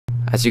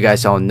As you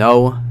guys all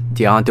know,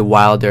 Deontay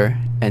Wilder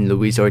and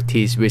Luis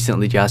Ortiz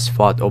recently just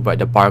fought over at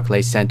the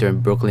Barclays Center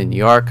in Brooklyn, New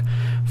York.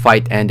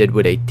 Fight ended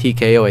with a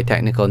TKO, a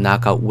technical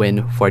knockout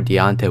win for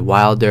Deontay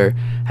Wilder,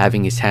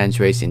 having his hands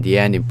raised in the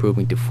end,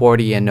 improving to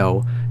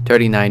 40-0,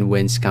 39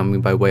 wins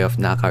coming by way of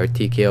knockout or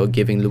TKO,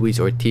 giving Luis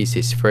Ortiz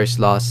his first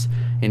loss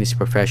in his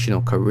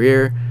professional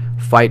career.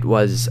 Fight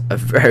was a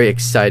very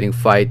exciting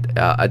fight,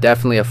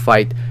 definitely a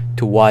fight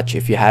to watch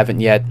if you haven't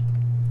yet.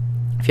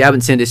 If you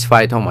haven't seen this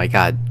fight, oh my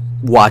god,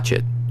 watch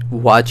it.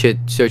 Watch it,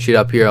 search it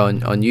up here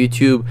on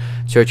YouTube,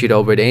 search it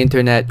over the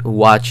internet,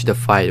 watch the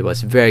fight. It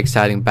was very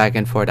exciting, back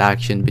and forth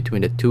action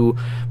between the two.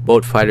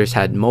 Both fighters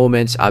had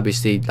moments.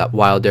 Obviously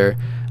Wilder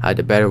had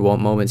the better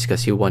moments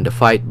because he won the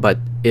fight, but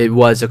it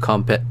was a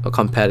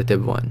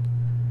competitive one.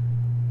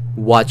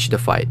 Watch the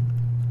fight.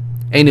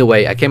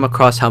 Anyway, I came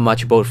across how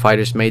much both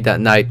fighters made that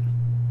night,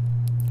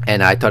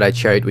 and I thought I'd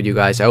share it with you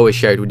guys. I always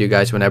share it with you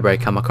guys whenever I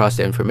come across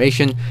the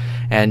information.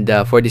 And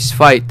for this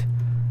fight,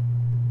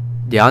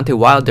 Deontay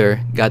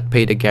Wilder got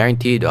paid a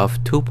guaranteed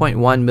of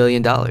 $2.1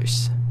 million.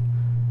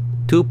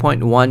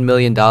 $2.1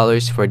 million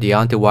for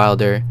Deontay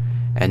Wilder,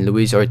 and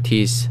Luis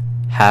Ortiz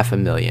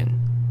 $500,000.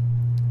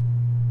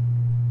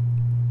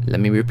 Let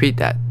me repeat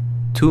that.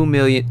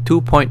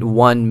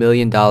 $2.1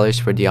 million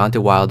for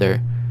Deontay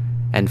Wilder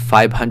and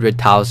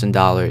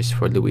 $500,000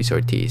 for Luis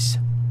Ortiz.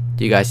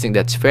 Do you guys think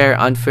that's fair,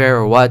 unfair,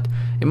 or what?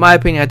 In my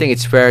opinion, I think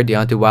it's fair.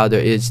 Deontay Wilder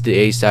is the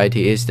A side.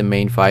 He is the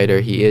main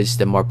fighter. He is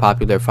the more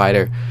popular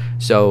fighter.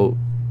 So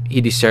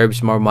he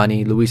deserves more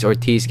money. Luis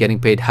Ortiz getting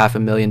paid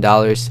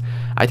 $500,000.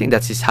 I think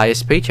that's his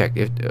highest paycheck.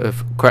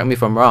 If correct me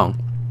if I'm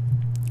wrong.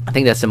 I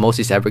think that's the most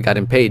he's ever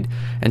gotten paid.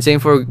 And same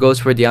goes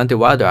for Deontay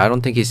Wilder. I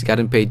don't think he's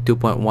gotten paid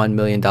 $2.1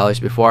 million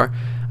before.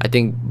 I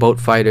think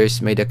both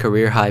fighters made a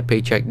career high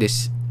paycheck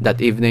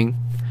that evening.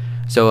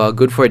 So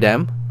good for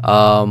them.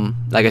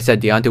 Like I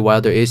said, Deontay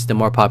Wilder is the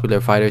more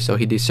popular fighter, so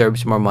he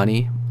deserves more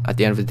money. At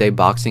the end of the day,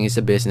 boxing is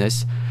a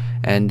business,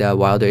 and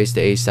Wilder is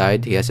the A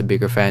side. He has a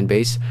bigger fan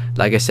base.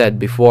 Like I said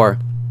before,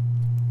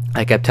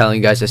 I kept telling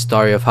you guys a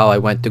story of how I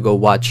went to go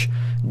watch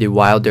the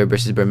Wilder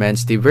versus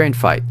Bermane-Stiverne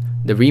fight,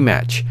 the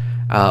rematch.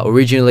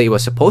 Originally, it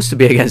was supposed to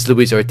be against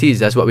Luis Ortiz.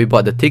 That's what we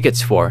bought the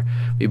tickets for.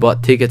 We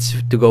bought tickets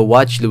to go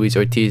watch Luis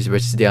Ortiz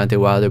versus Deontay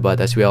Wilder,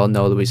 but as we all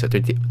know, Luis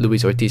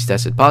Ortiz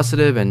tested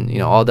positive, and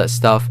all that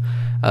stuff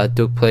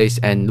took place,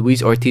 and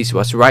Luis Ortiz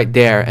was right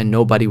there, and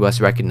nobody was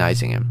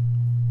recognizing him.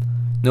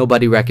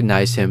 Nobody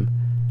recognized him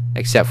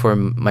except for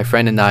my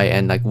friend and I,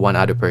 and like one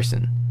other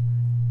person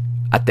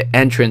at the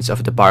entrance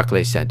of the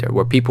Barclays Center,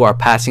 where people are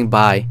passing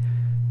by,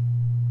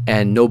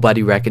 and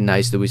nobody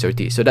recognized Luis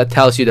Ortiz. So that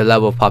tells you the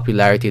level of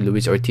popularity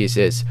Luis Ortiz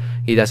is.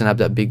 He doesn't have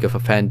that big of a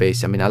fan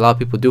base. I mean, a lot of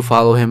people do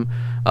follow him,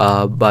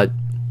 but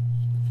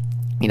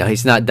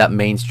he's not that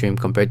mainstream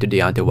compared to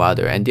Deontay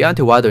Wilder. And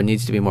Deontay Wilder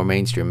needs to be more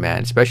mainstream,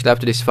 man. Especially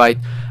after this fight,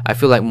 I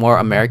feel like more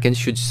Americans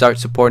should start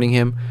supporting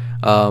him.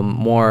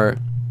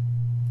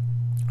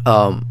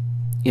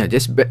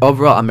 Just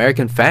overall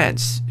American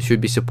fans should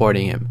be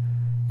supporting him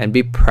and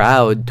be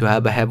proud to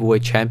have a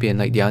heavyweight champion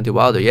like Deontay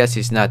Wilder. Yes,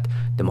 he's not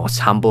the most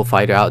humble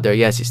fighter out there.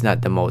 Yes, he's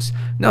not the most...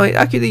 No,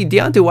 actually,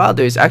 Deontay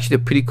Wilder is actually a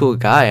pretty cool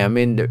guy. I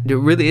mean, there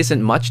really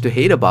isn't much to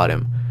hate about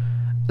him.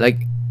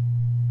 Like,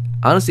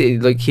 honestly,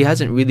 like, he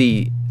hasn't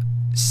really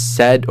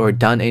said or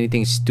done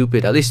anything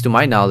stupid, at least to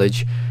my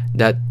knowledge,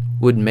 that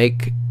would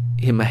make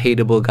him a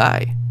hateable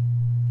guy.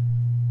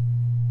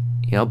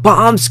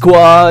 Bomb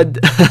Squad!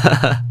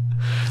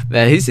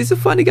 Man, he's a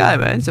funny guy,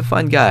 man. He's a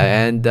fun guy,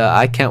 and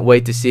I can't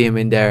wait to see him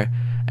in there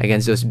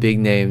against those big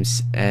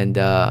names. And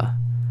yeah,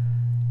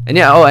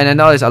 oh, and I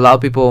know there's a lot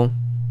of people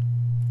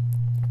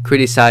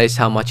criticize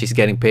how much he's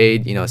getting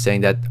paid,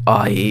 saying that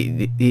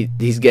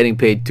he's getting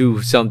paid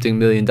 $2-something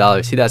million.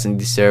 He doesn't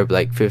deserve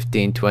like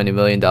 $15-20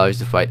 million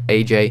to fight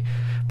AJ.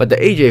 But the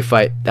AJ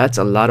fight, that's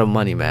a lot of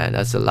money, man.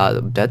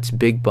 That's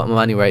big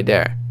money right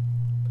there.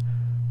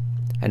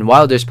 And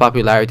Wilder's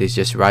popularity is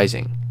just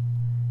rising.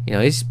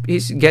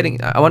 He's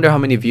getting... I wonder how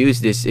many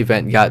views this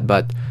event got,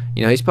 but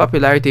his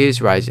popularity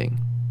is rising.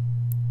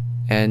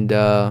 And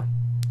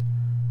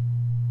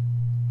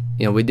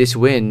with this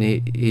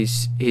win,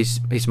 his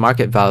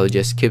market value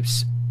just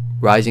keeps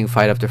rising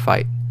fight after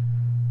fight.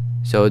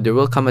 So there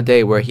will come a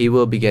day where he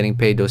will be getting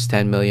paid those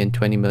 $10 million,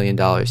 $20 million,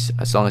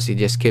 as long as he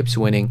just keeps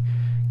winning,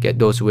 get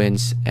those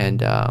wins. And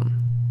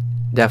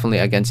definitely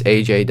against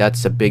AJ,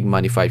 that's a big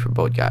money fight for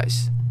both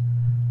guys.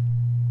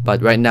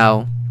 But right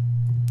now,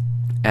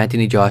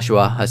 Anthony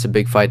Joshua has a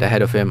big fight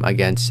ahead of him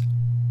against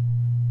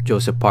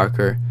Joseph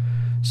Parker.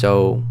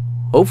 So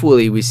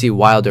hopefully we see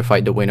Wilder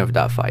fight the winner of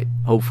that fight.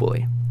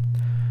 Hopefully.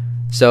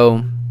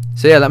 So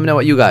yeah, let me know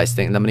what you guys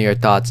think. Let me know your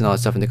thoughts and all that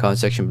stuff in the comment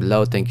section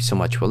below. Thank you so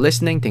much for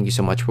listening. Thank you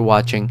so much for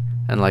watching.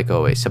 And like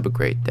always, have a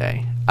great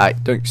day. Alright,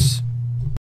 thanks.